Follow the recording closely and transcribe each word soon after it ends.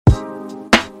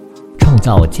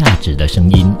造价值的声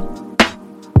音。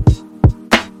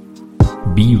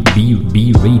B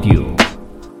Radio。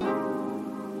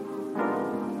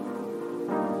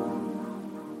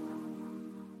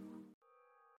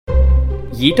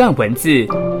一段文字，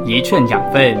一寸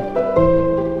养分，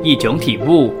一种体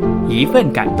悟，一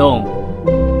份感动。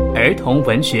儿童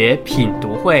文学品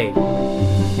读会，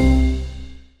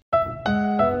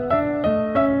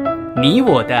你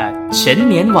我的陈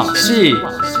年往事。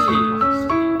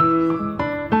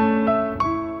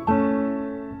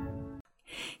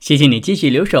谢谢你继续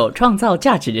留守创造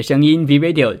价值的声音 V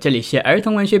Radio， 这里是儿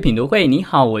童文学品读会。你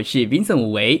好，我是 Vincent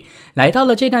武维。来到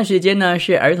了这段时间呢，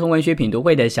是儿童文学品读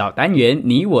会的小单元，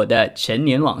你我的陈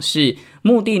年往事。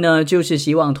目的呢，就是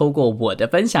希望透过我的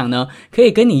分享呢，可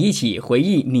以跟你一起回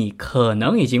忆你可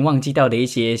能已经忘记掉的一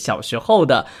些小时候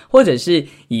的，或者是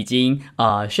已经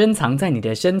深藏在你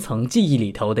的深层记忆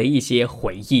里头的一些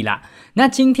回忆啦。那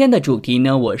今天的主题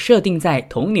呢，我设定在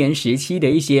童年时期的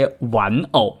一些玩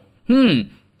偶。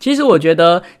其实我觉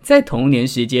得在童年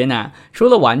时间啊，除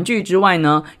了玩具之外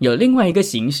呢，有另外一个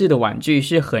形式的玩具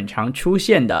是很常出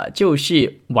现的，就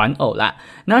是玩偶啦。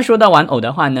那说到玩偶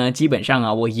的话呢，基本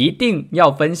上我一定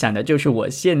要分享的就是我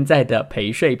现在的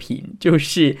陪睡品，就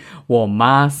是我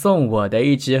妈送我的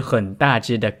一只很大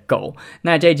只的狗。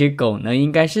那这只狗呢，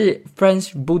应该是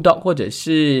French Bulldog 或者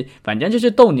是反正就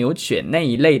是斗牛犬那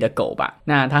一类的狗吧。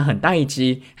那它很大一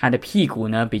只，它的屁股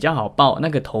呢比较好抱，那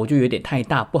个头就有点太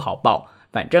大，不好抱。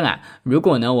反正如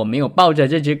果呢我没有抱着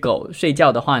这只狗睡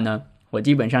觉的话呢，我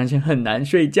基本上是很难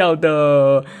睡觉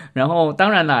的。然后当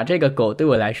然啦，这个狗对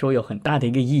我来说有很大的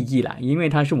一个意义啦，因为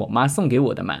它是我妈送给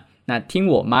我的嘛。那听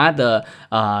我妈的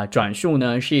转述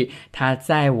呢，是她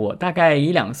在我大概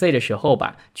1-2岁的时候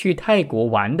吧，去泰国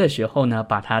玩的时候呢，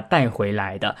把它带回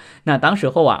来的。那当时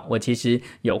候我其实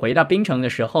有回到槟城的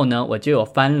时候呢，我就有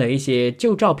翻了一些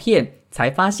旧照片，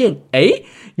才发现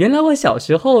原来我小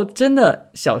时候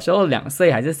小时候2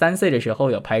岁还是3岁的时候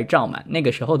有拍照嘛。那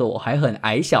个时候的我还很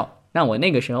矮小，那我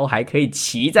那个时候还可以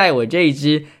骑在我这一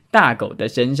只大狗的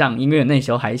身上，因为我那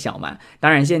时候还小嘛。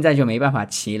当然现在就没办法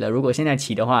骑了，如果现在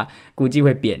骑的话估计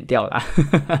会扁掉啦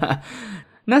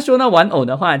那说到玩偶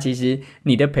的话，其实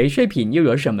你的陪睡品又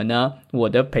有什么呢？我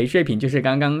的陪睡品就是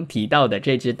刚刚提到的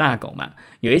这只大狗嘛。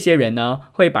有一些人呢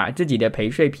会把自己的陪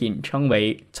睡品称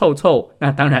为臭臭，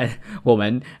那当然我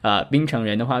们槟城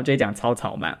人的话就讲草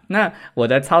草嘛。那我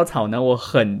的草草呢，我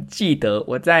很记得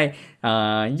我在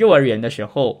幼儿园的时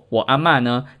候，我阿嬷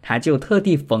呢她就特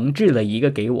地缝制了一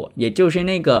个给我，也就是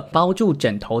那个包住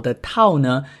枕头的套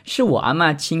呢，是我阿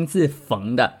嬷亲自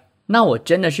缝的。那我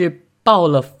真的是抱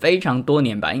了非常多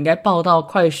年吧，应该抱到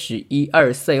快11、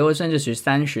12岁，或甚至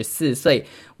13、14岁，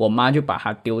我妈就把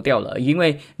它丢掉了，因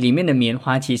为里面的棉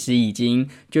花其实已经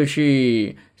就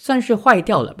是算是坏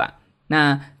掉了吧。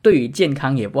那对于健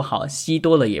康也不好，吸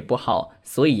多了也不好，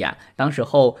所以当时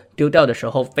候丢掉的时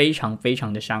候非常非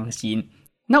常的伤心。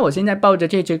那我现在抱着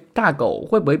这只大狗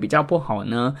会不会比较不好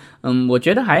呢？我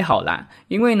觉得还好啦，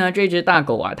因为呢这只大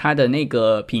狗它的那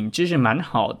个品质是蛮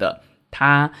好的，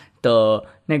它的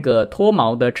那个脱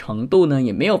毛的程度呢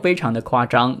也没有非常的夸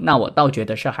张，那我倒觉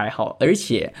得是还好。而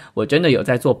且我真的有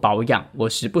在做保养，我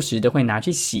时不时的会拿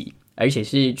去洗，而且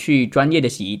是去专业的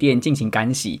洗衣店进行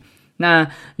干洗。那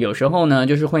有时候呢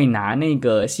就是会拿那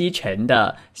个吸尘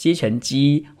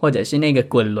机，或者是那个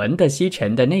滚轮的吸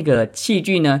尘的那个器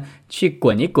具呢，去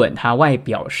滚一滚它外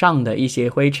表上的一些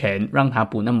灰尘，让它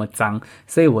不那么脏。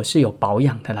所以我是有保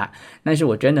养的啦。但是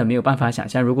我真的没有办法想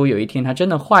象，如果有一天它真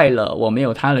的坏了，我没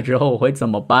有它了之后我会怎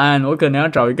么办？我可能要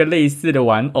找一个类似的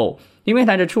玩偶，因为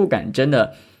它的触感真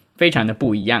的非常的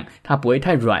不一样，它不会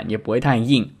太软也不会太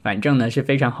硬，反正呢是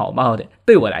非常好抱的，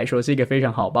对我来说是一个非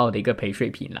常好抱的一个陪睡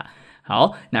品啦。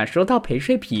好，那说到陪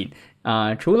睡品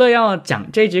除了要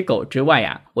讲这只狗之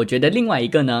外我觉得另外一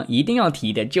个呢一定要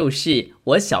提的就是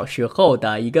我小时候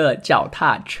的一个脚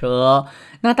踏车。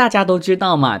那大家都知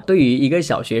道嘛，对于一个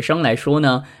小学生来说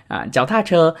呢脚踏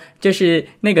车就是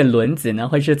那个轮子呢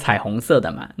会是彩虹色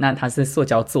的嘛，那它是塑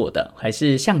胶做的还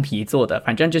是橡皮做的，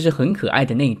反正就是很可爱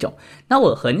的那种。那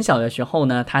我很小的时候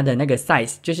呢，它的那个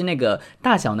size 就是那个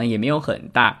大小呢也没有很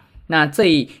大。那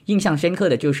最印象深刻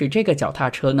的就是这个脚踏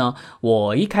车呢，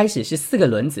我一开始是4个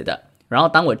轮子的，然后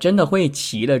当我真的会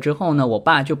骑了之后呢，我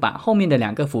爸就把后面的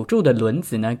2个辅助的轮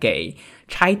子呢给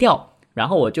拆掉，然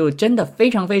后我就真的非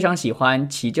常非常喜欢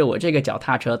骑着我这个脚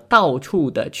踏车到处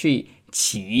的去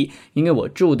骑。因为我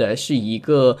住的是一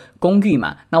个公寓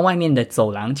嘛，那外面的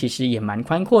走廊其实也蛮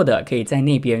宽阔的，可以在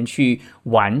那边去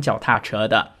玩脚踏车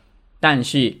的。但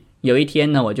是有一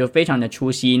天呢，我就非常的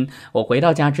粗心，我回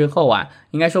到家之后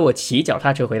应该说我骑脚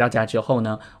踏车回到家之后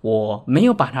呢，我没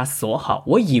有把它锁好，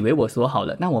我以为我锁好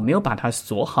了，那我没有把它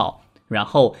锁好，然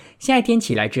后下一天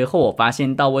起来之后，我发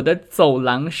现到我的走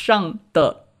廊上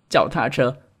的脚踏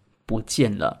车不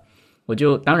见了，我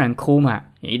就当然哭嘛，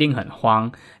也一定很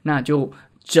慌，那就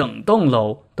整栋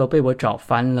楼都被我找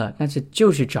翻了，但是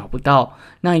就是找不到。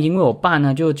那因为我爸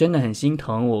呢就真的很心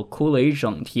疼我，哭了一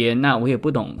整天，那我也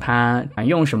不懂他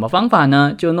用什么方法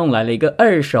呢，就弄来了一个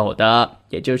二手的，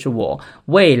也就是我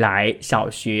未来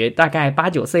小学大概8、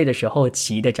9岁的时候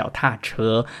骑的脚踏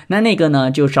车。那个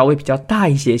呢就稍微比较大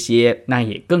一些，那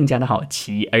也更加的好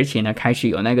骑，而且呢开始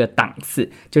有那个档次，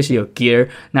就是有 gear，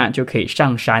 那就可以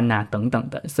上山啊等等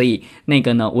的，所以那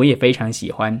个呢我也非常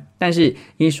喜欢。但是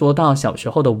一说到小时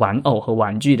候的玩偶和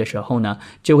玩具的时候呢，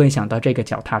就会想到这个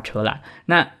脚踏车啦。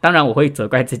那当然我会责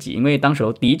怪自己，因为当时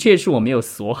候的确是我没有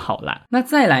锁好啦。那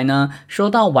再来呢，说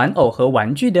到玩偶和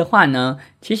玩具的话呢，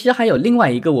其实还有另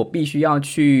外一个我必须要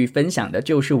去分享的，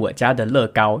就是我家的乐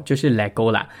高，就是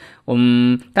Lego 啦。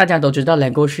大家都知道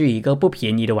Lego 是一个不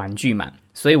便宜的玩具嘛，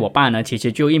所以我爸呢其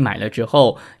实就一买了之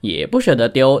后也不舍得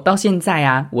丢，到现在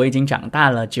啊我已经长大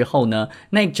了之后呢，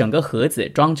那整个盒子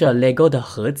装着 Lego 的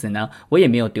盒子呢我也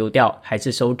没有丢掉，还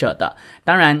是收着的。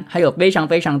当然还有非常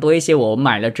非常多一些我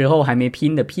买了之后还没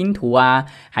拼的拼图啊，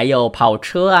还有跑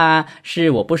车啊，是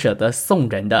我不舍得送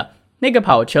人的。那个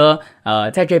跑车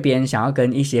在这边想要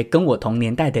跟一些跟我同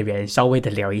年代的人稍微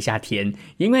的聊一下天，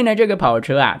因为呢这个跑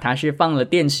车啊它是放了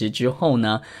电池之后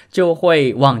呢就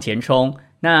会往前冲。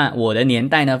那我的年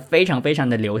代呢非常非常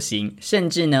的流行，甚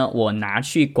至呢我拿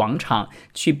去广场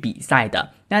去比赛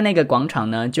的。那个广场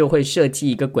呢就会设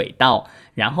计一个轨道，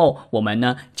然后我们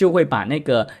呢就会把那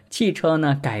个汽车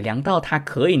呢改良到它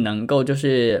可以能够就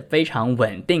是非常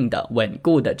稳定的稳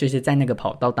固的，就是在那个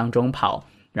跑道当中跑，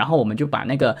然后我们就把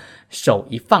那个手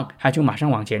一放，它就马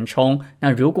上往前冲。那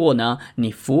如果呢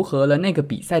你符合了那个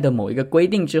比赛的某一个规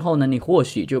定之后呢，你或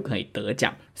许就可以得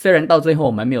奖。虽然到最后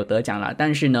我们没有得奖啦，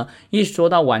但是呢一说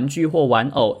到玩具或玩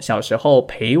偶，小时候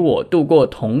陪我度过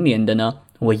童年的呢，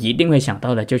我一定会想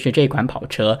到的就是这款跑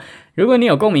车。如果你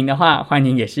有共鸣的话，欢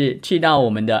迎也是去到我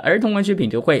们的儿童文学品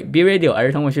读会 B Radio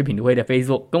儿童文学品读会的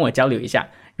Facebook 跟我交流一下。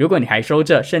如果你还收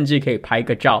着，甚至可以拍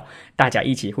个照，大家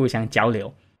一起互相交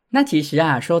流。那其实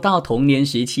啊，说到童年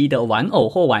时期的玩偶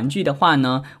或玩具的话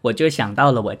呢，我就想到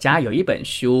了我家有一本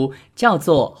书，叫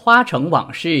做《花城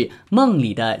往事：梦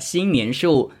里的新年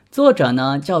树》，作者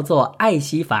呢叫做艾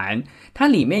希凡。它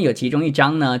里面有其中一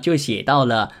章呢，就写到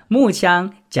了木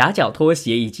枪、夹脚拖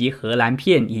鞋以及荷兰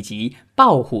片以及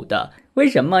豹虎的。为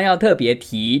什么要特别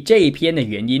提这一篇的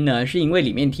原因呢？是因为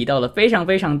里面提到了非常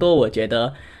非常多我觉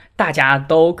得大家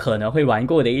都可能会玩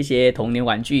过的一些童年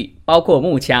玩具，包括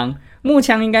木枪。木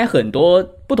枪应该很多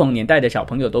不同年代的小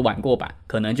朋友都玩过吧，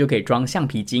可能就可以装橡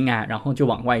皮筋啊，然后就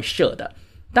往外射的。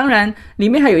当然里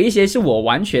面还有一些是我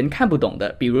完全看不懂的，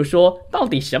比如说到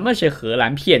底什么是荷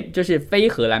兰片，就是非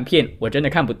荷兰片，我真的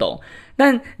看不懂。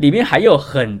但里面还有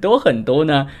很多很多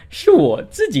呢，是我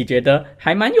自己觉得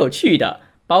还蛮有趣的，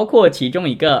包括其中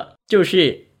一个就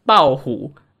是豹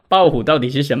虎。豹虎到底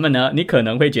是什么呢？你可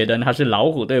能会觉得它是老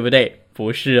虎，对不对？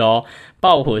不是哦，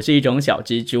豹虎是一种小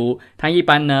蜘蛛，它一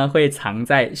般呢会藏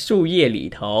在树叶里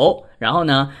头。然后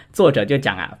呢，作者就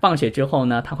讲啊，放学之后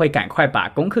呢，他会赶快把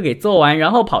功课给做完，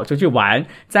然后跑出去玩，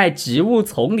在植物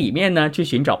丛里面呢去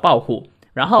寻找豹虎。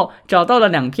然后找到了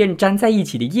2片粘在一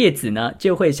起的叶子呢，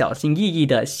就会小心翼翼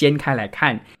的掀开来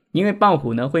看，因为豹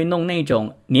虎呢会弄那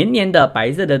种黏黏的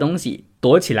白色的东西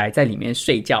躲起来在里面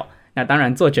睡觉。那当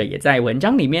然作者也在文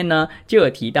章里面呢就有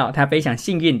提到他非常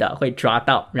幸运的会抓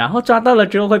到，然后抓到了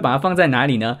之后会把它放在哪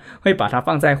里呢？会把它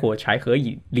放在火柴盒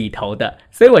里头的。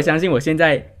所以我相信我现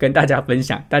在跟大家分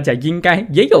享，大家应该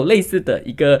也有类似的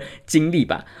一个经历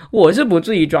吧。我是不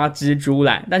至于抓蜘蛛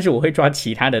啦，但是我会抓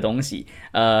其他的东西，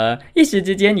一时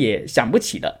之间也想不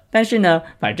起了。但是呢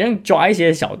反正抓一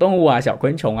些小动物啊小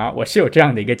昆虫啊，我是有这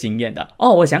样的一个经验的。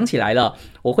我想起来了，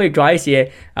我会抓一些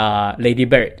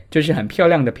ladybird， 就是很漂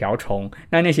亮的瓢虫。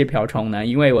那些瓢虫呢，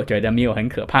因为我觉得没有很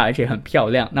可怕而且很漂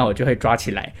亮，那我就会抓起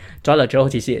来，抓了之后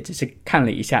其实也只是看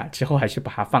了一下，之后还是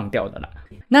把它放掉的啦。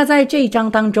那在这一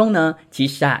章当中呢，其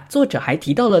实作者还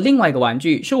提到了另外一个玩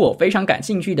具，是我非常感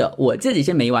兴趣的，我自己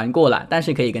是没玩过啦，但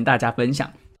是可以跟大家分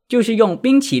享，就是用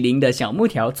冰淇淋的小木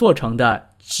条做成的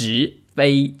直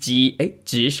飞机，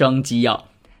直升机哦。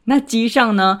那机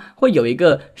上呢会有一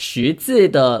个10字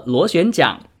的螺旋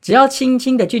桨，只要轻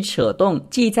轻的去扯动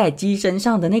系在机身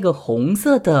上的那个红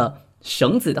色的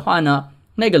绳子的话呢，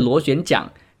那个螺旋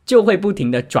桨就会不停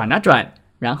的转啊转，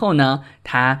然后呢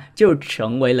它就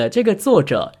成为了这个作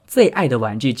者最爱的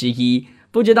玩具之一。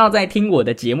不知道在听我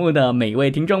的节目的每位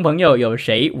听众朋友有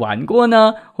谁玩过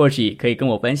呢？或许可以跟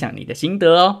我分享你的心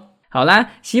得哦。好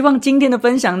啦，希望今天的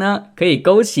分享呢可以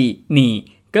勾起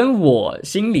你跟我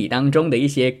心里当中的一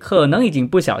些可能已经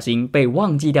不小心被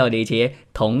忘记掉的一些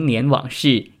童年往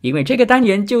事，因为这个单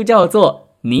元就叫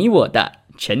做你我的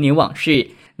成年往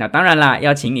事。那当然啦，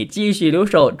要请你继续留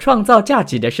守创造价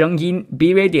值的声音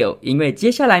B Radio， 因为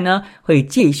接下来呢会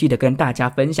继续的跟大家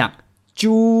分享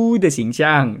猪的形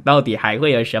象，到底还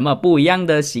会有什么不一样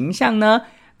的形象呢？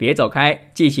别走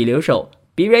开，继续留守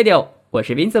B Radio， 我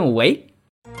是 Vincent 武维，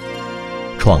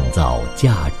创造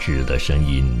价值的声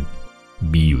音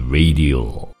B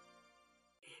Radio。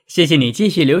 谢谢你继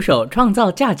续留守创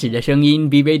造价值的声音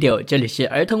B Radio， 这里是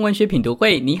儿童文学品读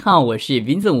会。你好，我是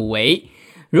Vincent 武维。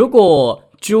如果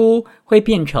猪会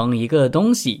变成一个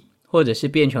东西，或者是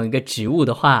变成一个植物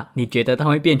的话，你觉得它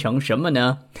会变成什么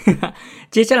呢？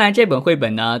接下来这本绘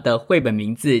本呢的绘本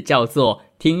名字叫做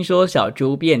听说小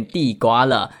猪变地瓜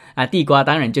了地瓜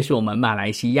当然就是我们马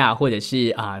来西亚或者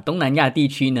是东南亚地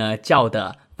区呢叫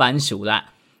的番薯啦。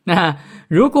那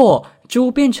如果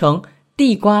猪变成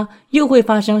地瓜又会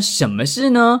发生什么事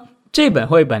呢？这本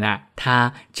绘本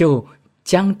它就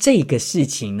将这个事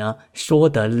情呢说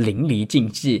得淋漓尽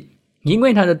致，因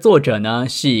为它的作者呢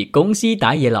是宫西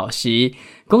达也老师。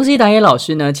宫西达也老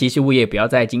师呢，其实我也不要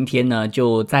在今天呢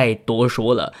就再多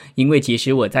说了，因为其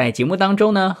实我在节目当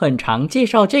中呢很常介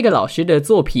绍这个老师的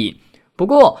作品。不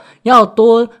过要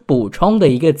多补充的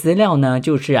一个资料呢，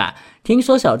就是听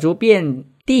说小猪变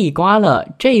地瓜了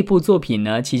这一部作品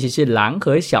呢，其实是狼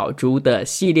和小猪的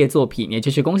系列作品，也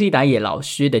就是宫西达也老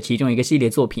师的其中一个系列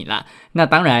作品啦。那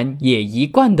当然也一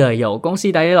贯的有宫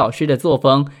西达也老师的作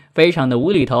风，非常的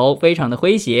无厘头，非常的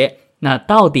诙谐。那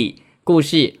到底故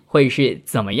事会是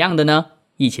怎么样的呢？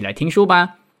一起来听书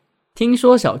吧。听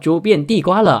说小猪变地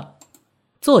瓜了，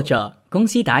作者宫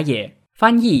西达也，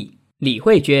翻译李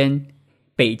慧娟，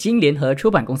北京联合出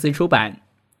版公司出版。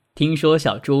听说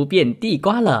小猪变地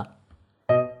瓜了。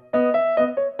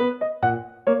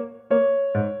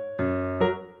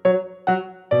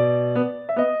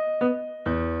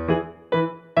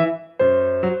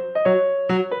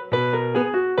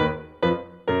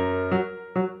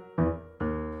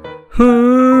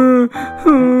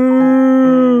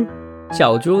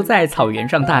小猪在草原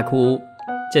上大哭，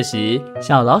这时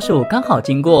小老鼠刚好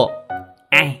经过。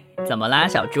怎么啦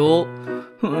小猪？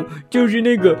就是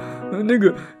那个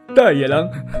大野狼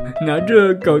拿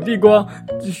着烤地瓜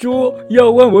说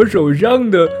要换我手上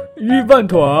的御饭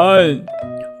团，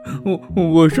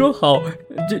我说好，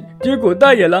结果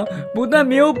大野狼不但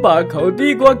没有把烤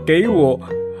地瓜给我，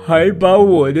还把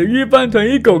我的御饭团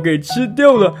一口给吃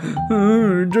掉了。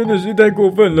真的是太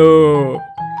过分了。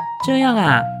这样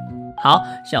好，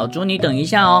小猪你等一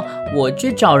下哦，我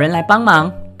去找人来帮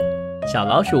忙。小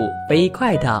老鼠飞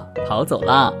快地跑走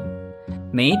了。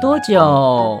没多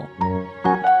久，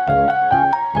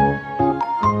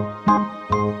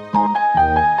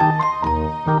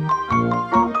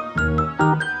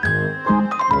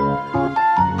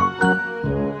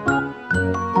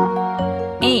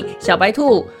小白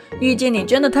兔，遇见你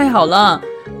真的太好了。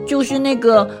就是那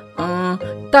个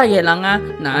大野狼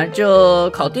拿着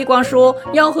烤地瓜说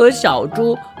要和小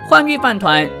猪换御饭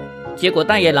团，结果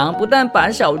大野狼不但把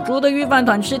小猪的御饭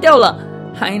团吃掉了，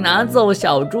还拿走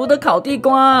小猪的烤地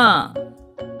瓜。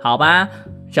好吧，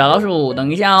小老鼠等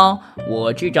一下哦，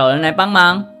我去找人来帮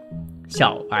忙。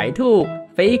小白兔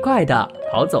飞快地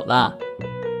跑走了。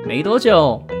没多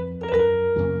久，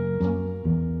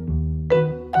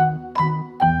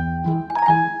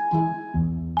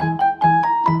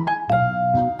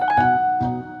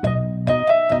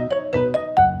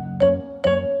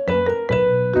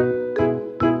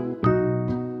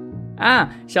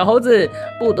小猴子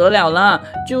不得了了，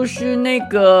就是那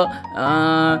个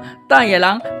大野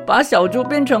狼把小猪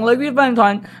变成了御饭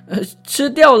团吃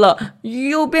掉了，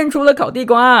又变出了烤地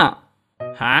瓜。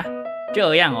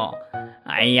这样哦。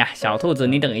哎呀，小兔子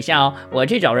你等一下哦，我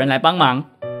去找人来帮忙。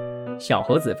小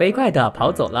猴子飞快地跑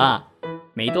走了。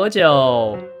没多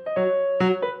久，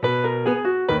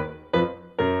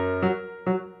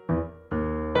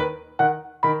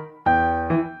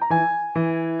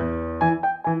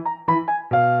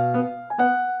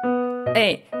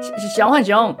小浣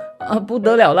熊不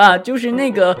得了了，就是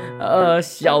那个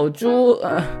小猪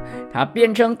它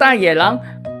变成大野狼，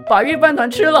把御饭团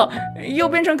吃了，又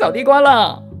变成烤地瓜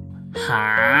了。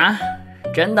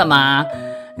真的吗？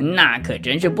那可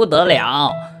真是不得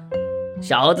了。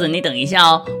小猴子你等一下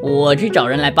哦，我去找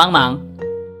人来帮忙。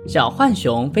小浣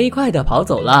熊飞快地跑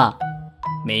走了。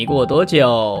没过多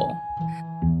久，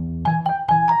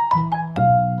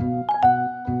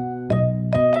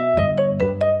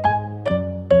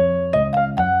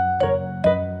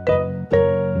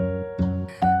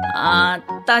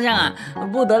大象啊，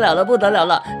不得了了，不得了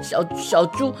了！小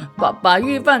猪把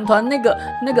御饭团那个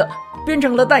变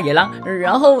成了大野狼，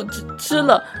然后吃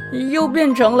了又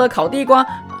变成了烤地瓜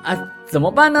啊，怎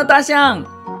么办呢？大象？啊，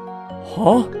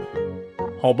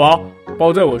好吧，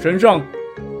包在我身上。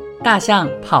大象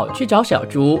跑去找小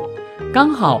猪，刚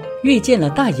好遇见了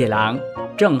大野狼，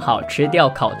正好吃掉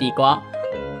烤地瓜。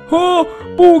哦，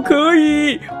不可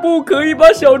以把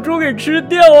小猪给吃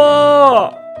掉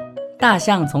啊！大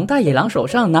象从大野狼手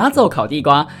上拿走烤地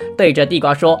瓜，对着地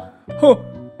瓜说：哼，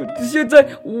现在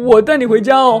我带你回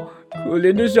家哦，可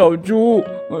怜的小猪。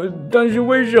但是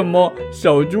为什么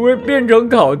小猪会变成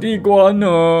烤地瓜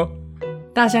呢？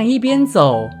大象一边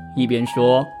走一边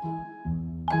说：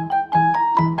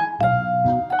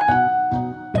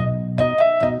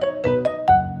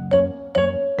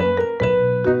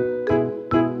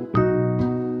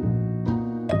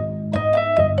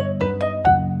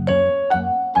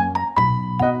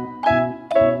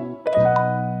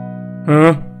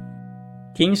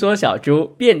听说小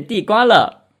猪变地瓜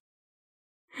了。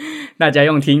大家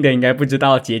用听的应该不知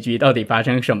道结局到底发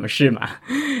生什么事嘛。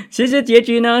其实结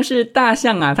局呢是大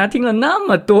象啊，他听了那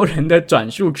么多人的转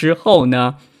述之后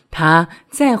呢，他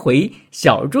在回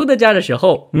小猪的家的时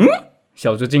候，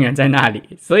小猪竟然在那里。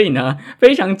所以呢，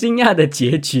非常惊讶的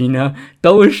结局呢，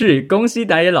都是宫西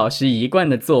达也老师一贯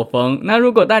的作风。那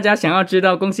如果大家想要知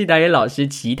道宫西达也老师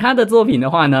其他的作品的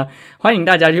话呢，欢迎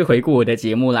大家去回顾我的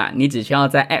节目啦。你只需要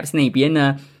在 Apps 那边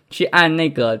呢去按那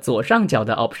个左上角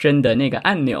的 Option 的那个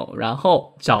按钮，然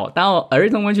后找到儿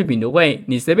童文学品读会，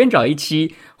你随便找一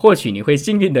期，或许你会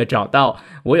幸运的找到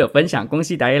我有分享宫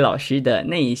西达也老师的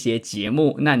那一些节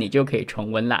目，那你就可以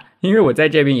重温啦。因为我在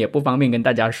这边也不方便跟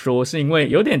大家说，是因为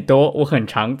有点多，我很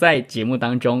常在节目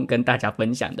当中跟大家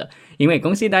分享的，因为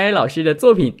宫西达也老师的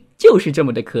作品就是这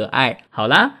么的可爱。好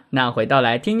啦，那回到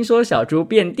来听说小猪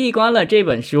变地瓜了这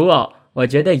本书哦，我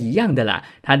觉得一样的啦，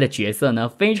他的角色呢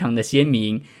非常的鲜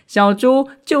明。小猪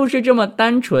就是这么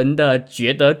单纯的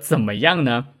觉得怎么样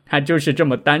呢？他就是这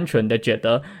么单纯的觉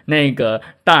得那个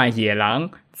大野狼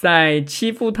在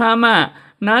欺负他嘛，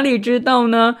哪里知道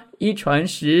呢？一传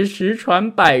十，十传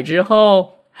百之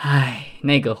后，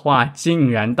那个话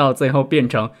竟然到最后变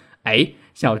成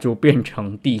小猪变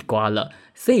成地瓜了，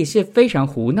所以是非常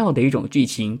胡闹的一种剧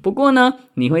情。不过呢，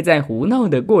你会在胡闹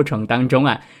的过程当中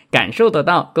啊，感受得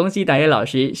到宫西达也老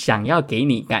师想要给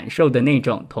你感受的那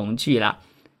种童趣啦。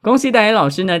宫西达也老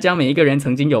师呢，将每一个人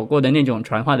曾经有过的那种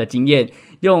传话的经验，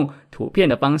用图片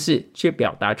的方式去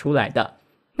表达出来的。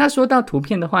那说到图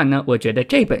片的话呢，我觉得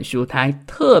这本书它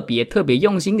特别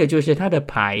用心的就是它的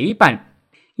排版。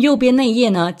右边那页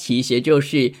呢，其实就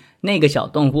是那个小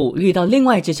动物遇到另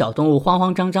外一只小动物，慌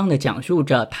慌张张的讲述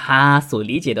着他所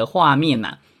理解的画面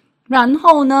嘛。然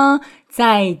后呢，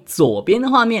在左边的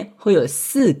画面会有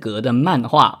4格的漫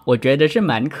画，我觉得是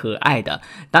蛮可爱的。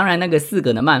当然那个4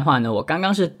格的漫画呢，我刚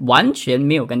刚是完全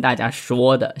没有跟大家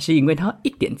说的，是因为它一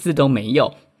点字都没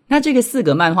有。那这个4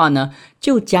格漫画呢，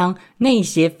就将那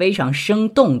些非常生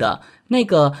动的那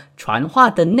个传话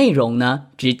的内容呢，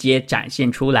直接展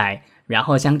现出来。然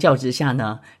后相较之下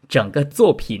呢，整个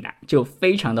作品啊就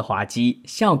非常的滑稽，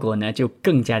效果呢就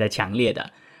更加的强烈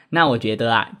的。那我觉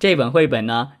得啊，这本绘本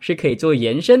呢是可以做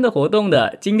延伸的活动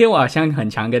的。今天我好像很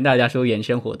常跟大家说延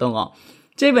伸活动哦。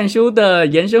这本书的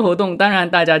延伸活动，当然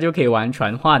大家就可以玩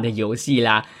传话的游戏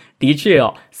啦。的确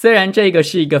哦，虽然这个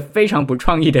是一个非常不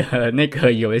创意的那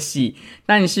个游戏，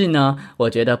但是呢，我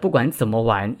觉得不管怎么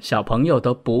玩，小朋友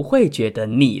都不会觉得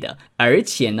腻的。而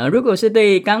且呢，如果是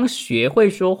对刚学会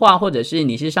说话，或者是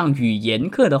你是上语言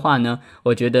课的话呢，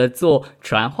我觉得做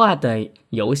传话的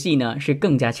游戏呢是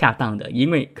更加恰当的，因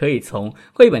为可以从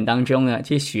绘本当中呢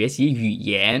去学习语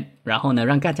言，然后呢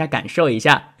让大家感受一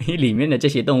下里面的这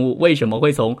些动物为什么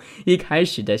会从一开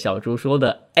始的小猪说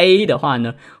的 A 的话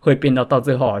呢，会变到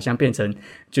最后好像变成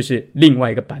就是另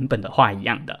外一个版本的话一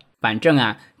样的。反正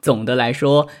啊，总的来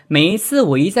说，每一次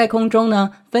我一在空中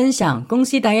呢分享宫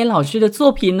西达也老师的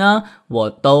作品呢，我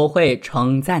都会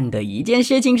称赞的一件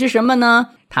事情是什么呢？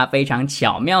他非常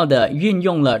巧妙的运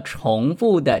用了重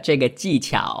复的这个技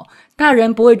巧，大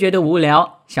人不会觉得无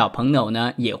聊，小朋友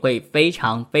呢也会非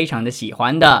常的喜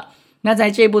欢的。那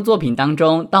在这部作品当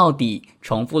中，到底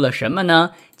重复了什么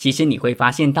呢？其实你会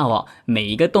发现到哦，每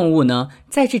一个动物呢，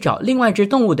在去找另外一只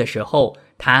动物的时候，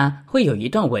它会有一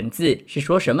段文字是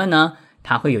说什么呢？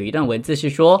它会有一段文字是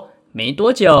说没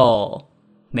多久，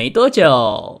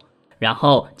然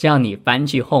后叫你翻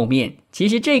去后面。其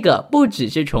实这个不只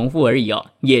是重复而已哦，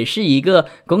也是一个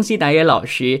宫西达也老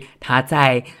师他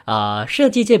在设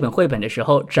计这本绘本的时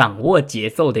候掌握节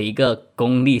奏的一个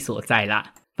功力所在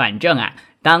啦。反正啊，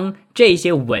当这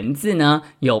些文字呢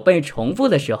有被重复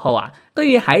的时候啊，对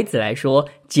于孩子来说，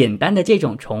简单的这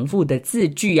种重复的字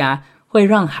句啊，会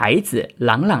让孩子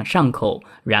朗朗上口，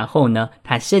然后呢，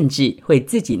他甚至会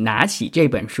自己拿起这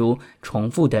本书，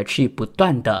重复的去不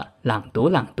断的朗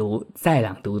读再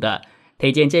朗读的。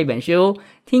推荐这本书，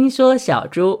听说小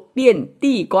猪变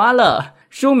地瓜了。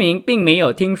书名并没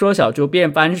有听说小猪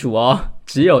变番薯哦，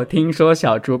只有听说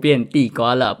小猪变地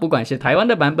瓜了。不管是台湾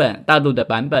的版本、大陆的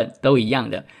版本都一样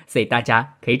的，所以大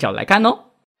家可以找来看哦。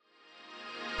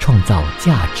创造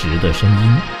价值的声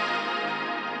音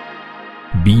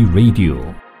 ，B Radio。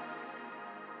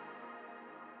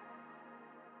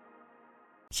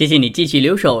谢谢你继续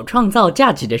留守创造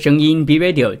价值的声音 B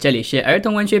Radio， 这里是儿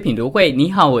童文学品读会。你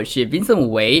好，我是 Vincent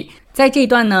武维。在这一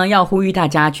段呢，要呼吁大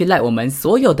家去like我们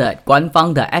所有的官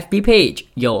方的 FB page，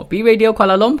 有 B Radio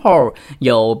Kuala Lumpur，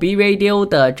 有 B Radio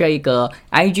的这个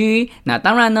IG， 那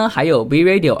当然呢还有 B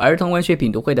Radio 儿童文学品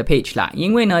读会的 page 啦。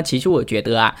因为呢，其实我觉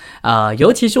得啊，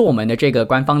尤其是我们的这个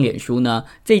官方脸书呢，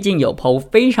最近有 po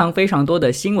非常非常多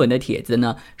的新闻的帖子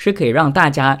呢，是可以让大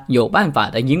家有办法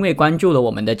的，因为关注了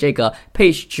我们的这个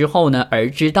page 之后呢，而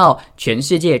知道全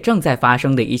世界正在发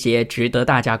生的一些值得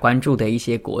大家关注的一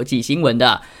些国际新闻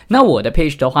的。那我的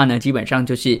page 的话呢，基本上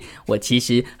就是我其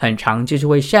实很常就是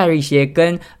会 share 一些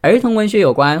跟儿童文学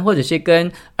有关，或者是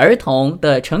跟儿童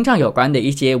的成长有关的一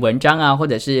些文章啊，或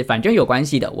者是反正有关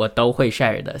系的，我都会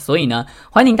share 的。所以呢，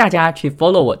欢迎大家去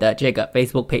follow 我的这个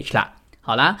Facebook page 啦。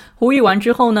好啦，呼吁完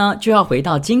之后呢，就要回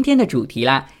到今天的主题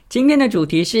啦。今天的主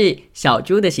题是小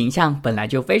猪的形象本来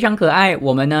就非常可爱，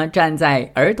我们呢站在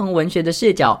儿童文学的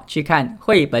视角去看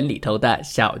绘本里头的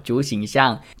小猪形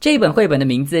象。这本绘本的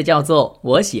名字叫做《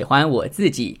我喜欢我自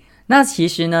己》。那其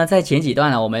实呢，在前几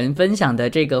段我们分享的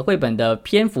这个绘本的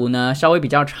篇幅呢稍微比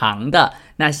较长的，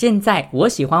那现在我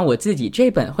喜欢我自己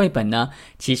这本绘本呢，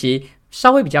其实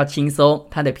稍微比较轻松，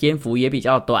它的篇幅也比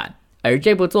较短。而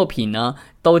这部作品呢，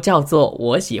都叫做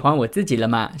我喜欢我自己了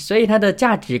嘛，所以它的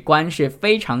价值观是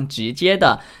非常直接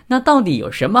的。那到底有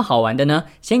什么好玩的呢？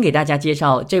先给大家介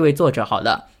绍这位作者好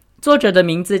了。作者的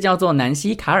名字叫做南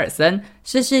希·卡尔森，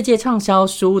是世界畅销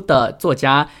书的作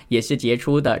家，也是杰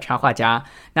出的插画家。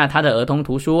那他的儿童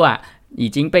图书已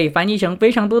经被翻译成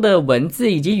非常多的文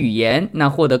字以及语言，那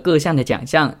获得各项的奖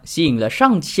项，吸引了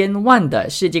上千万的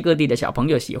世界各地的小朋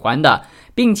友喜欢的，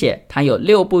并且他有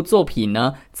6部作品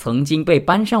呢曾经被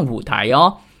搬上舞台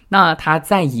哦。那他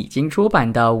在已经出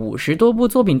版的50多部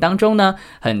作品当中呢，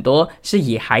很多是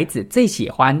以孩子最喜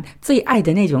欢最爱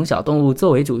的那种小动物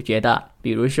作为主角的，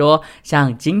比如说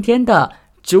像今天的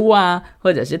猪啊，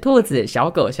或者是兔子、小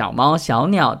狗、小猫、小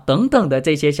鸟等等的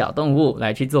这些小动物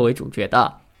来去作为主角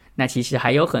的。那其实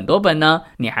还有很多本呢，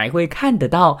你还会看得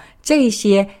到这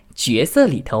些角色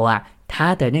里头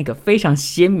他的那个非常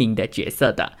鲜明的角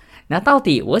色的。那到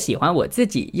底我喜欢我自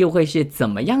己又会是怎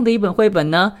么样的一本绘本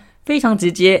呢？非常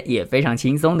直接也非常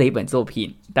轻松的一本作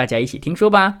品，大家一起听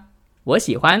说吧。我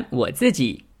喜欢我自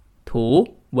己，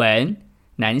图文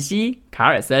南希·卡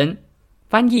尔森，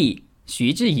翻译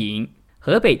徐志颖，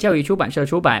河北教育出版社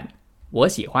出版。我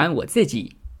喜欢我自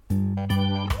己。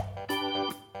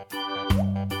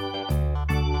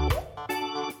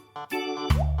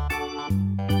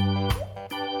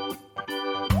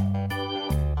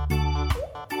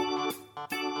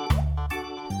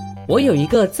我有一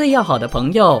个最要好的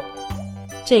朋友，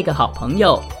这个好朋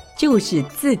友就是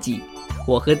自己。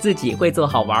我和自己会做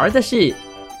好玩的事，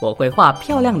我会画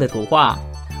漂亮的图画，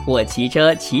我骑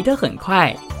车骑得很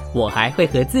快，我还会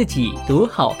和自己读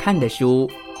好看的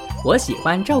书。我喜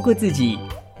欢照顾自己，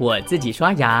我自己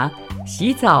刷牙、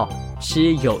洗澡，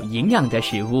吃有营养的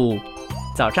食物。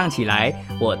早上起来，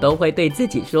我都会对自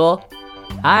己说：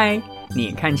嗨，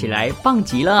你看起来棒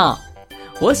极了。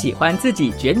我喜欢自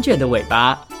己卷卷的尾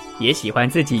巴，也喜欢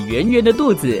自己圆圆的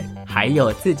肚子，还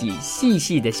有自己细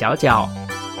细的小脚。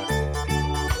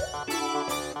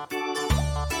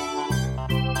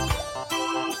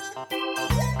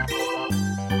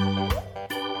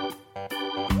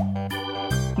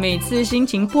每次心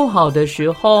情不好的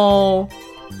时候，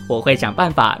我会想办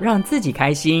法让自己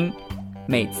开心。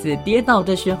每次跌倒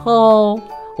的时候，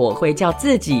我会叫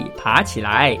自己爬起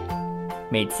来。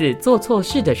每次做错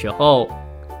事的时候，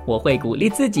我会鼓励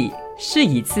自己试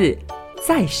一次，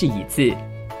再试一次。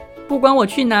不管我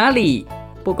去哪里，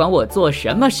不管我做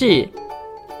什么事，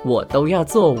我都要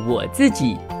做我自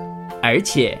己。而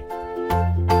且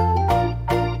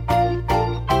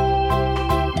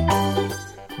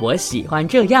我喜欢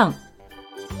这样。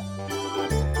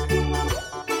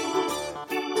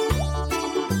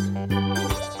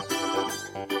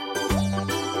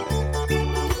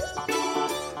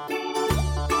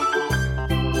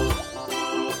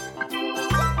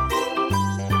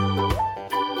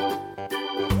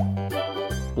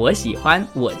我喜欢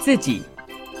我自己。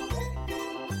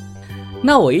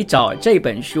那我一找这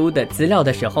本书的资料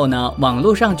的时候呢，网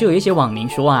络上就有一些网民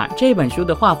说啊，这本书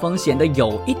的画风显得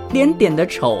有一点点的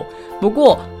丑，不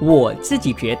过我自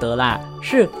己觉得啦，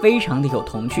是非常的有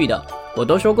童趣的。我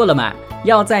都说过了嘛，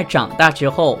要在长大之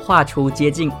后画出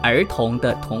接近儿童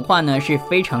的童话呢，是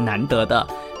非常难得的。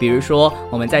比如说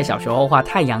我们在小时候画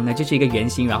太阳呢，就是一个圆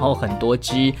形，然后很多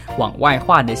只往外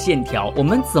画的线条，我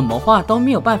们怎么画都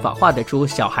没有办法画得出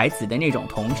小孩子的那种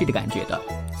童趣的感觉的。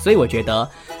所以我觉得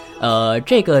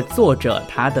这个作者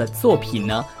他的作品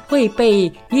呢，会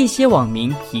被一些网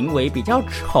民评为比较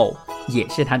丑，也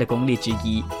是他的功力之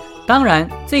一。当然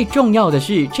最重要的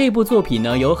是，这部作品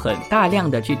呢有很大量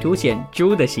的去凸显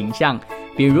猪的形象，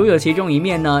比如有其中一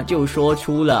面呢就说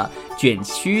出了卷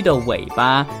曲的尾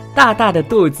巴、大大的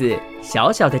肚子、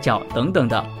小小的脚等等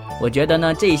的。我觉得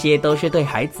呢，这些都是对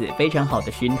孩子非常好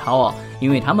的熏陶哦，因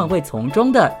为他们会从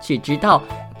中的去知道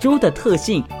猪的特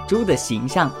性，猪的形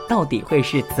象到底会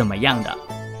是怎么样的。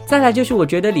再来就是我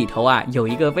觉得里头啊有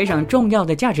一个非常重要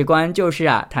的价值观，就是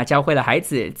啊他教会了孩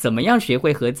子怎么样学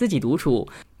会和自己独处，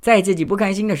在自己不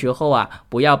开心的时候啊，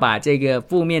不要把这个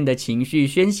负面的情绪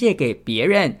宣泄给别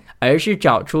人，而是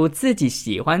找出自己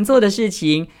喜欢做的事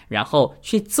情，然后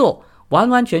去做，完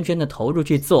完全全的投入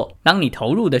去做。当你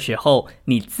投入的时候，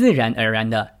你自然而然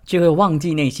的就会忘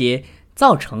记那些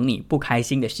造成你不开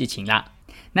心的事情啦。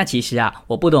那其实啊，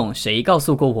我不懂谁告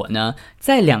诉过我呢，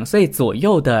在2岁左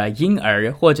右的婴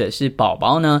儿或者是宝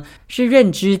宝呢，是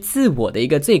认知自我的一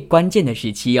个最关键的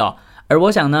时期哦。而我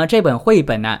想呢，这本绘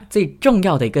本啊，最重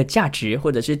要的一个价值，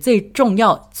或者是最重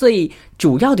要最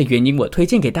主要的原因，我推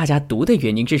荐给大家读的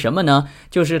原因是什么呢？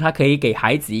就是它可以给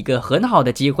孩子一个很好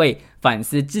的机会反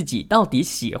思自己到底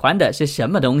喜欢的是什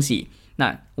么东西。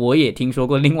那我也听说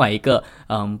过另外一个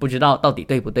不知道到底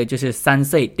对不对，就是3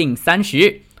岁定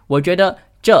30。我觉得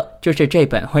这就是这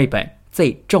本绘本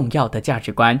最重要的价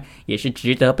值观，也是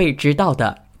值得被知道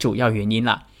的主要原因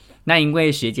啦。那因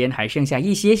为时间还剩下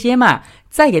一些嘛，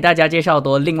再给大家介绍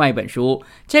多另外一本书。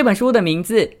这本书的名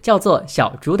字叫做《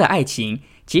小猪的爱情》。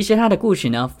其实它的故事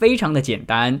呢非常的简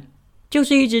单，就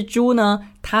是一只猪呢，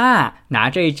它拿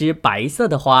着一只白色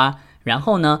的花，然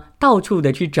后呢到处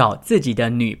的去找自己的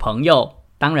女朋友。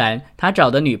当然他找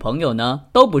的女朋友呢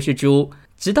都不是猪，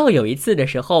直到有一次的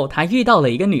时候，他遇到了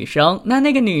一个女生，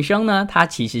那个女生呢，她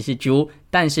其实是猪，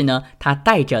但是呢她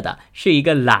戴着的是一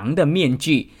个狼的面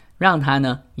具，让他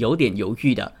呢有点犹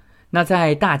豫的。那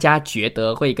在大家觉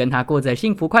得会跟他过着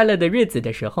幸福快乐的日子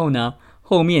的时候呢，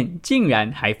后面竟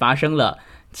然还发生了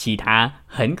其他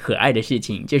很可爱的事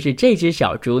情，就是这只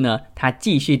小猪呢，它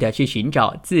继续的去寻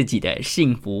找自己的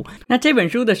幸福。那这本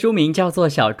书的书名叫做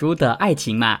《小猪的爱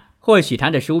情》嘛，或许它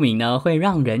的书名呢会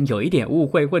让人有一点误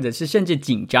会，或者是甚至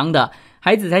紧张的。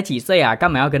孩子才几岁啊，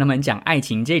干嘛要跟他们讲爱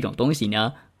情这种东西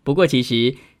呢？不过其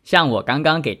实像我刚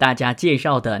刚给大家介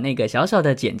绍的那个小小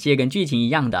的简介跟剧情一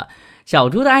样的，小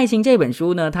猪的爱情这本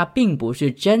书呢，它并不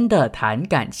是真的谈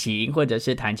感情或者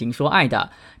是谈情说爱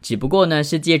的，只不过呢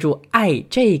是借助爱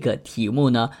这个题目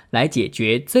呢来解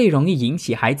决最容易引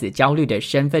起孩子焦虑的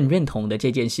身份认同的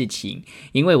这件事情。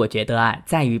因为我觉得啊，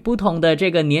在于不同的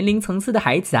这个年龄层次的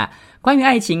孩子啊，关于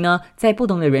爱情呢，在不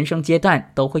同的人生阶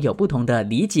段都会有不同的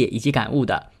理解以及感悟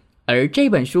的。而这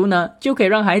本书呢，就可以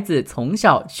让孩子从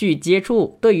小去接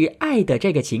触对于爱的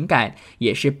这个情感，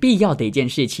也是必要的一件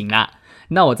事情啦。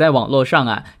那我在网络上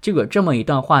啊，就有这么一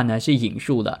段话呢，是引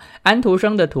述了安徒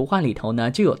生的图画里头呢，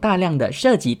就有大量的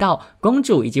涉及到公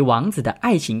主以及王子的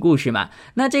爱情故事嘛。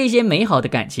那这些美好的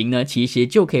感情呢，其实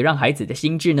就可以让孩子的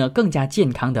心智呢更加健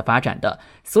康的发展的。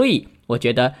所以我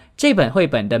觉得这本绘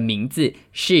本的名字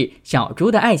是小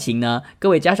猪的爱情呢，各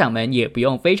位家长们也不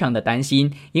用非常的担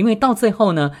心，因为到最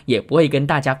后呢，也不会跟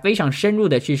大家非常深入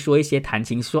的去说一些谈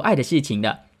情说爱的事情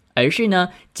的，而是呢，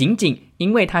仅仅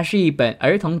因为它是一本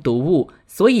儿童读物，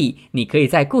所以你可以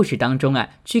在故事当中啊，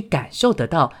去感受得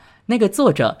到那个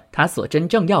作者他所真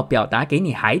正要表达给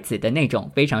你孩子的那种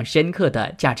非常深刻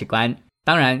的价值观。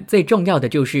当然最重要的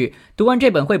就是读完这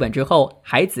本绘本之后，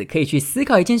孩子可以去思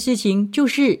考一件事情，就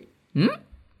是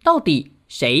到底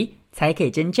谁才可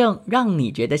以真正让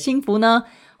你觉得幸福呢？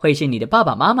会是你的爸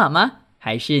爸妈妈吗？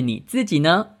还是你自己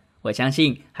呢？我相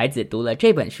信孩子读了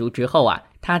这本书之后啊，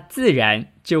他自然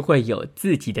就会有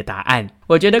自己的答案。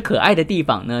我觉得可爱的地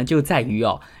方呢，就在于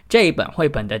这一本绘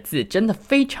本的字真的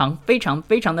非常非常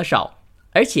非常的少，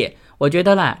而且我觉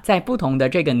得啦，在不同的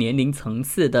这个年龄层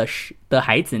次的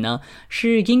孩子呢，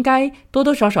是应该多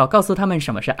多少少告诉他们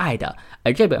什么是爱的。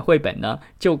而这本绘本呢，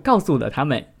就告诉了他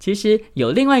们，其实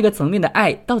有另外一个层面的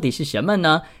爱到底是什么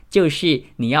呢？就是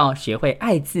你要学会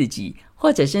爱自己，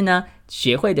或者是呢，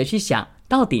学会的去想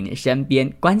到底你身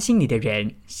边关心你的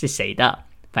人是谁的。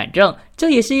反正这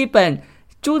也是一本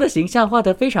猪的形象画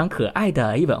得非常可爱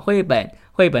的一本绘本，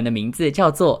绘本的名字叫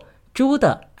做《猪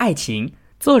的爱情》，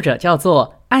作者叫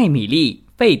做艾米丽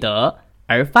·费德，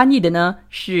而翻译的呢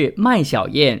是麦小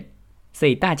燕。所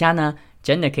以大家呢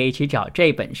真的可以去找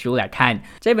这本书来看。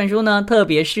这本书呢特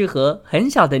别适合很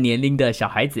小的年龄的小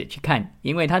孩子去看，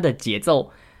因为它的节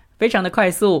奏非常的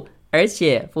快速，而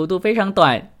且幅度非常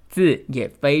短，字也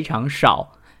非常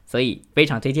少，所以非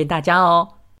常推荐大家哦。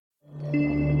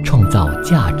创造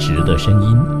价值的声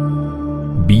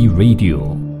音 B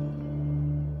Radio。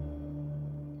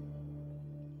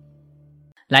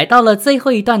 来到了最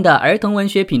后一段的儿童文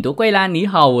学品读会啦！你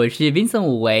好，我是 Vincent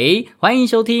武维，欢迎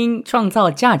收听创造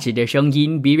价值的声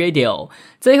音 B Radio。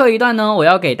 最后一段呢，我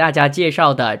要给大家介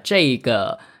绍的这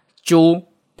个猪，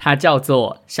它叫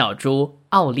做小猪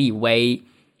奥利威。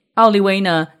奥利威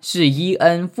呢是伊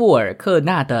恩·富尔克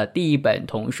纳的第一本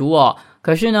童书哦。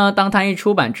可是呢，当它一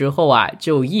出版之后啊，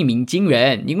就一鸣惊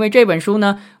人，因为这本书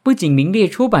呢，不仅名列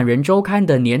出版人周刊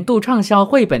的年度畅销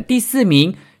绘本第4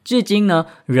名，至今呢，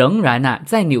仍然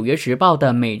在纽约时报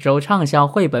的每周畅销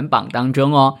绘本榜当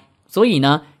中哦。所以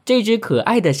呢，这只可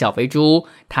爱的小肥猪，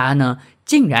它呢，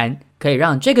竟然可以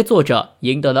让这个作者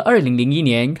赢得了2001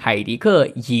年海迪克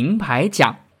银牌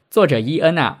奖。作者伊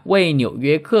恩为纽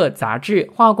约客杂志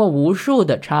画过无数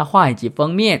的插画以及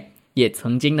封面，也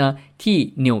曾经呢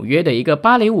替纽约的一个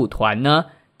芭蕾舞团呢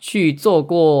去做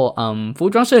过服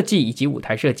装设计以及舞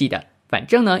台设计的。反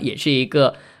正呢也是一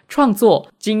个创作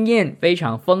经验非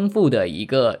常丰富的一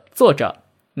个作者。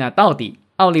那到底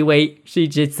奥利威是一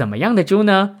只怎么样的猪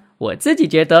呢？我自己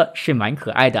觉得是蛮可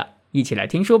爱的，一起来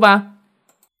听书吧。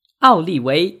奥利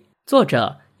威，作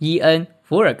者伊恩·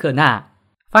福尔克纳，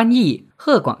翻译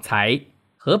贺广才，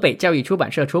河北教育出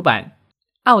版社出版。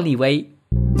奥利威。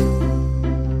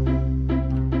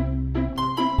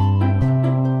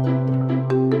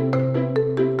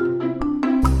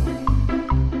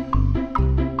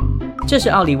这是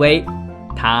奥利威，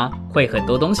他会很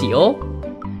多东西哦。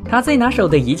他最拿手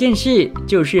的一件事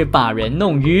就是把人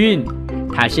弄晕，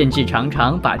他甚至常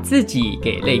常把自己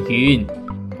给累晕。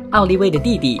奥利威的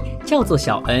弟弟叫做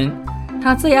小恩，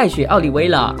他最爱学奥利威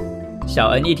了。小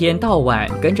恩一天到晚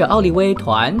跟着奥利威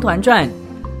团团转，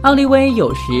奥利威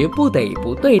有时不得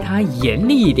不对他严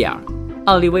厉一点。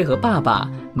奥利威和爸爸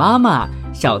妈妈、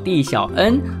小弟小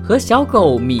恩和小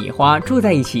狗米花住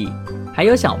在一起，还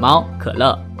有小猫可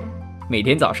乐。每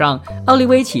天早上，奥利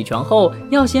威起床后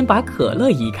要先把可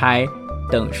乐移开，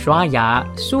等刷牙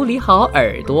梳理好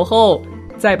耳朵后，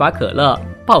再把可乐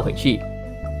抱回去。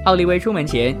奥利威出门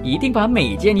前一定把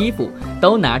每件衣服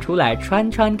都拿出来穿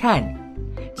穿看。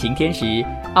晴天时，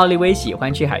奥利威喜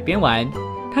欢去海边玩，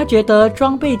他觉得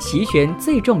装备齐全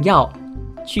最重要。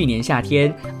去年夏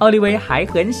天，奥利威还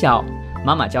很小，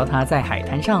妈妈教他在海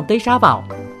滩上堆沙堡，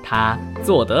他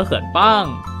做得很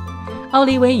棒。奥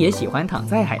利威也喜欢躺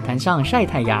在海滩上晒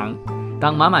太阳，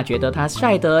当妈妈觉得他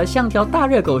晒得像条大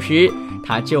热狗时，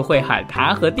他就会喊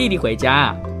他和弟弟回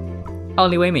家。奥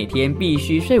利威每天必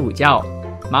须睡午觉，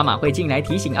妈妈会进来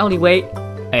提醒奥利威，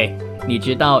你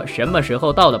知道什么时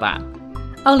候到了吧？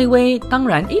奥利威当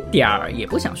然一点儿也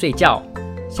不想睡觉。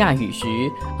下雨时，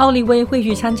奥利威会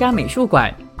去参加美术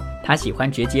馆，他喜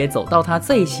欢直接走到他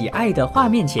最喜爱的画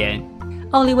面前。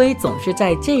奥利威总是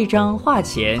在这张画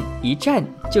前一站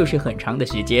就是很长的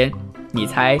时间，你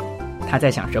猜他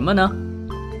在想什么呢？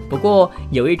不过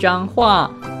有一张画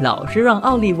老是让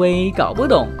奥利威搞不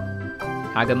懂。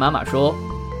他跟妈妈说，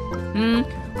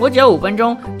我只要5分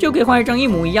钟就可以画一张一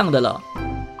模一样的了。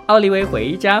奥利威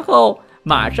回家后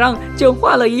马上就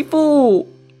画了一幅。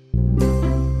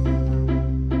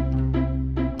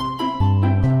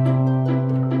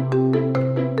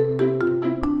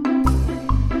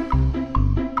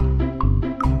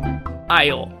哎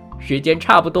呦，时间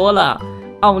差不多了，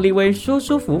奥利威舒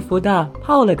舒服服的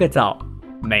泡了个澡，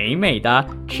美美的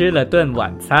吃了顿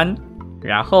晚餐，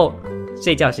然后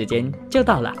睡觉时间就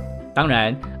到了。当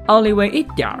然，奥利威一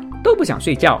点儿都不想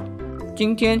睡觉，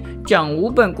今天讲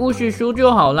5本故事书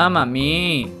就好啦，妈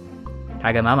咪。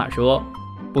他跟妈妈说，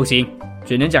不行，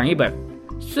只能讲1本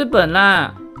，4本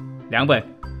啦，2本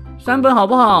，3本好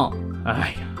不好？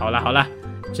哎呀，好啦，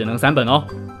只能3本哦。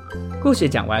故事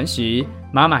讲完时，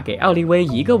妈妈给奥利威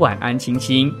一个晚安亲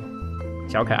亲。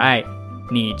小可爱，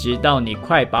你知道你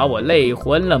快把我累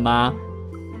昏了吗？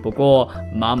不过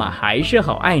妈妈还是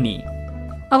好爱你。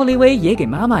奥利威也给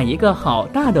妈妈一个好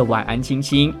大的晚安亲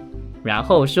亲，然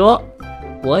后说，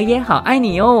我也好爱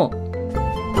你哦。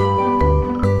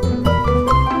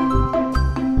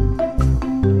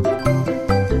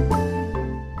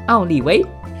奥利威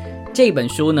这本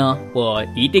书呢，我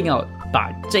一定要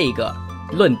把这个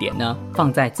论点呢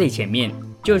放在最前面。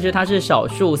就是它是少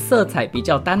数色彩比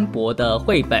较单薄的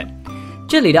绘本。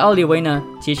这里的奥利威呢，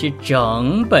其实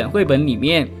整本绘本里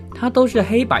面它都是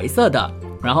黑白色的，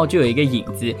然后就有一个影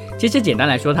子，其实简单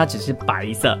来说它只是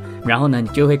白色，然后呢你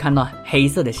就会看到黑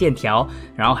色的线条，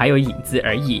然后还有影子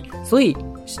而已，所以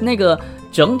那个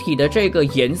整体的这个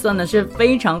颜色呢是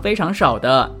非常非常少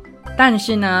的。但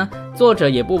是呢，作者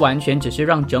也不完全只是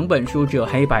让整本书只有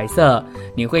黑白色，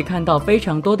你会看到非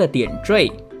常多的点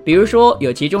缀。比如说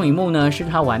有其中一幕呢是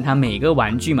他玩他每一个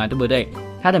玩具嘛，对不对？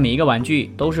他的每一个玩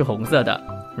具都是红色的，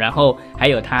然后还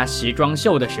有他时装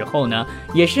秀的时候呢，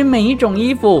也是每一种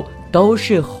衣服都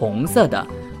是红色的。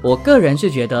我个人是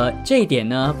觉得这一点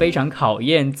呢非常考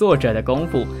验作者的功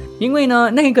夫，因为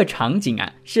呢那个场景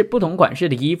啊是不同款式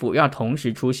的衣服要同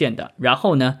时出现的，然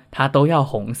后呢它都要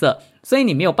红色，所以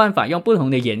你没有办法用不同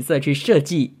的颜色去设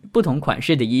计不同款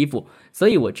式的衣服，所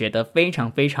以我觉得非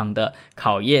常非常的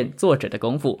考验作者的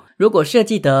功夫。如果设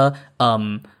计的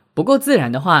不够自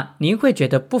然的话，你会觉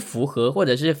得不符合或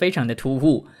者是非常的突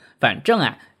兀。反正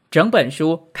啊整本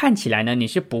书看起来呢你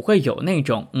是不会有那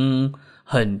种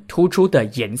很突出的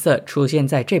颜色出现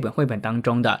在这本绘本当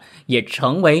中的，也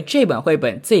成为这本绘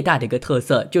本最大的一个特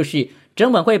色，就是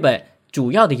整本绘本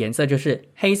主要的颜色就是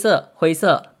黑色、灰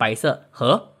色、白色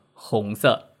和红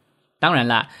色。当然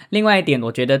啦，另外一点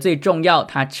我觉得最重要，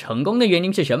它成功的原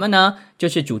因是什么呢？就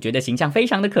是主角的形象非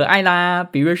常的可爱啦。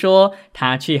比如说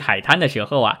他去海滩的时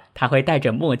候啊，他会戴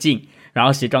着墨镜，然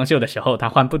后时装秀的时候他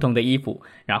换不同的衣服，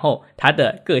然后他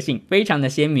的个性非常的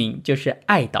鲜明，就是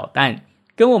爱捣蛋，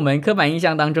跟我们刻板印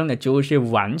象当中的猪是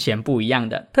完全不一样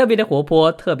的，特别的活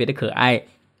泼，特别的可爱。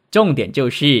重点就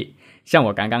是像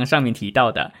我刚刚上面提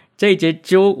到的，这只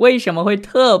猪为什么会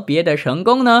特别的成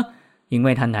功呢？因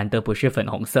为它难得不是粉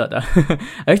红色的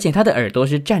而且它的耳朵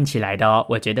是站起来的哦，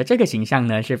我觉得这个形象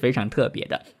呢是非常特别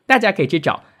的。大家可以去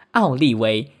找奥利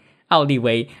威，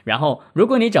然后如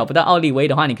果你找不到奥利威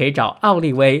的话，你可以找奥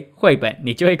利威绘本，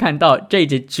你就会看到这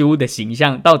只猪的形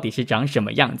象到底是长什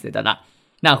么样子的啦。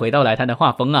那回到来它的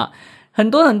画风啊，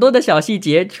很多很多的小细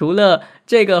节，除了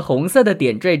这个红色的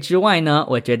点缀之外呢，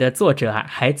我觉得作者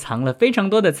还藏了非常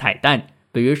多的彩蛋。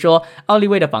比如说奥利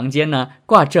威的房间呢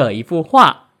挂着一幅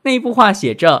画，那一幅画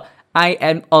写着 I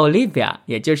am Olivia，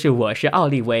 也就是我是奥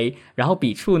利威，然后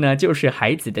笔触呢就是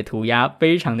孩子的涂鸦，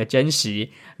非常的真实，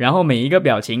然后每一个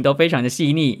表情都非常的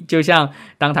细腻，就像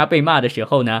当他被骂的时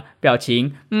候呢，表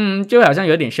情就好像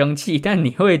有点生气，但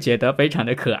你会觉得非常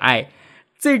的可爱。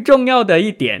最重要的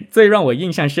一点，最让我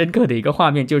印象深刻的一个画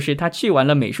面，就是他去完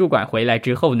了美术馆回来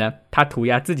之后呢，他涂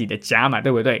鸦自己的家嘛，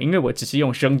对不对？因为我只是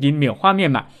用声音没有画面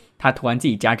嘛，他涂完自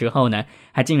己家之后呢，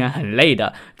他竟然很累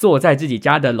的坐在自己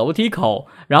家的楼梯口，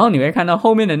然后你会看到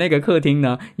后面的那个客厅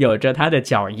呢有着他的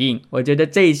脚印。我觉得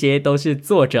这些都是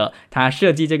作者他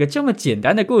设计这个这么简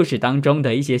单的故事当中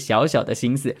的一些小小的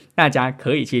心思，大家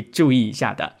可以去注意一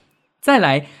下的。再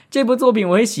来，这部作品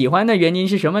我会喜欢的原因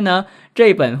是什么呢？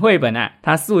这本绘本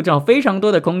它塑造非常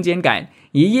多的空间感，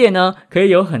一页呢可以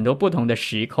有很多不同的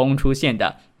时空出现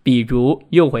的。比如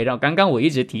又回到刚刚我一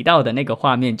直提到的那个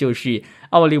画面，就是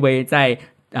奥利威在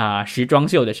时装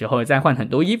秀的时候，在换很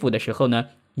多衣服的时候呢，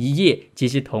一页其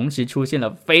实同时出现了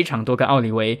非常多个奥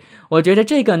利威。我觉得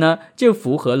这个呢就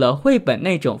符合了绘本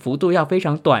那种幅度要非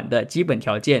常短的基本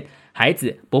条件，孩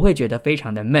子不会觉得非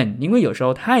常的闷，因为有时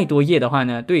候太多页的话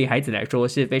呢，对于孩子来说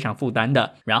是非常负担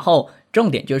的。然后重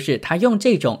点就是他用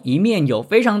这种一面有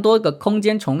非常多个空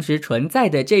间同时存在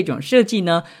的这种设计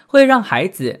呢，会让孩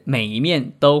子每一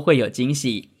面都会有惊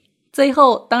喜。最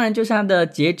后当然就是他的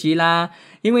结局啦，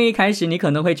因为一开始你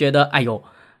可能会觉得哎呦，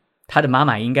他的妈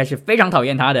妈应该是非常讨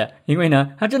厌他的，因为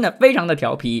呢他真的非常的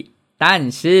调皮。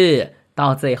但是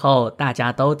到最后大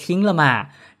家都听了嘛，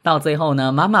到最后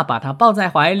呢妈妈把他抱在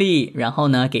怀里，然后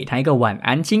呢给他一个晚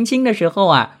安亲亲的时候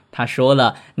他说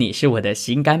了你是我的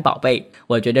心肝宝贝。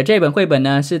我觉得这本绘本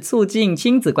呢是促进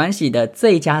亲子关系的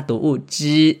最佳读物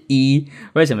之一。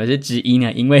为什么是之一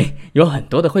呢？因为有很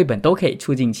多的绘本都可以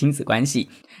促进亲子关系。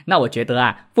那我觉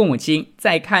得父母亲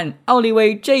在看奥利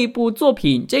威这一部作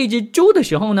品这一只猪的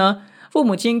时候呢，父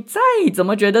母亲再怎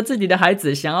么觉得自己的孩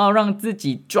子想要让自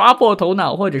己抓破头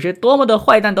脑，或者是多么的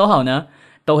坏蛋都好呢，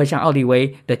都会像奥利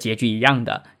威的结局一样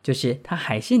的，就是他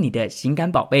还是你的心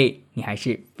肝宝贝，你还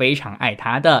是非常爱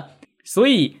他的。所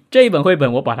以这一本绘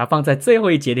本我把它放在最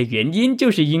后一节的原因，就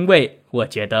是因为我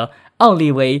觉得奥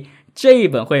利威这一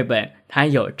本绘本它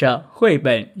有着绘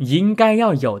本应该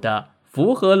要有的，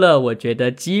符合了我觉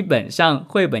得基本上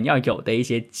绘本要有的一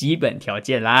些基本条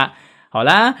件啦。好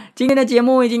啦，今天的节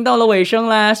目已经到了尾声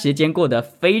啦，时间过得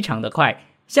非常的快。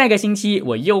下一个星期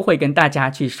我又会跟大家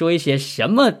去说一些什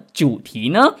么主题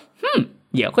呢？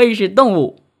也会是动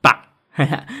物吧。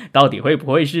到底会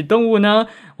不会是动物呢？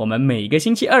我们每个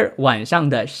星期二晚上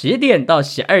的10点到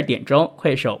12点钟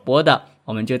会首播的，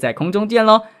我们就在空中见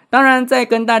咯。当然在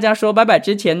跟大家说拜拜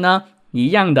之前呢，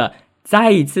一样的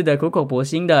再一次的苦口婆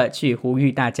心的去呼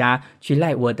吁大家去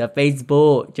like我的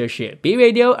Facebook， 就是 B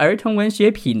Radio 儿童文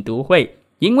学品读会。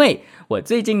因为我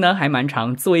最近呢还蛮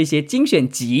常做一些精选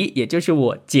集，也就是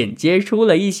我剪接出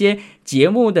了一些节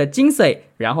目的精髓，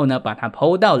然后呢把它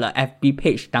po 到了 FB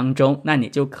page 当中，那你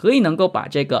就可以能够把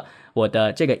我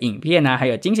的这个影片啊还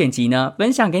有精选集呢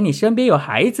分享给你身边有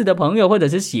孩子的朋友，或者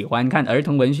是喜欢看儿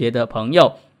童文学的朋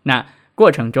友。那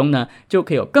过程中呢就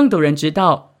可以有更多人知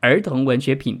道儿童文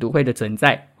学品读会的存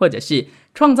在，或者是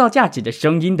创造价值的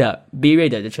声音的 B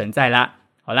Radio 的存在啦。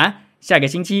好啦，下个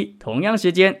星期同样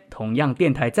时间同样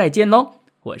电台再见咯，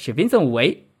我是 Vincent 武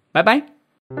维，拜拜。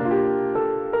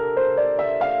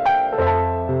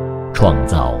创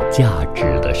造价值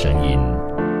的声音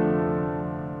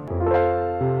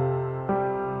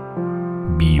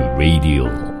B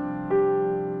Radio。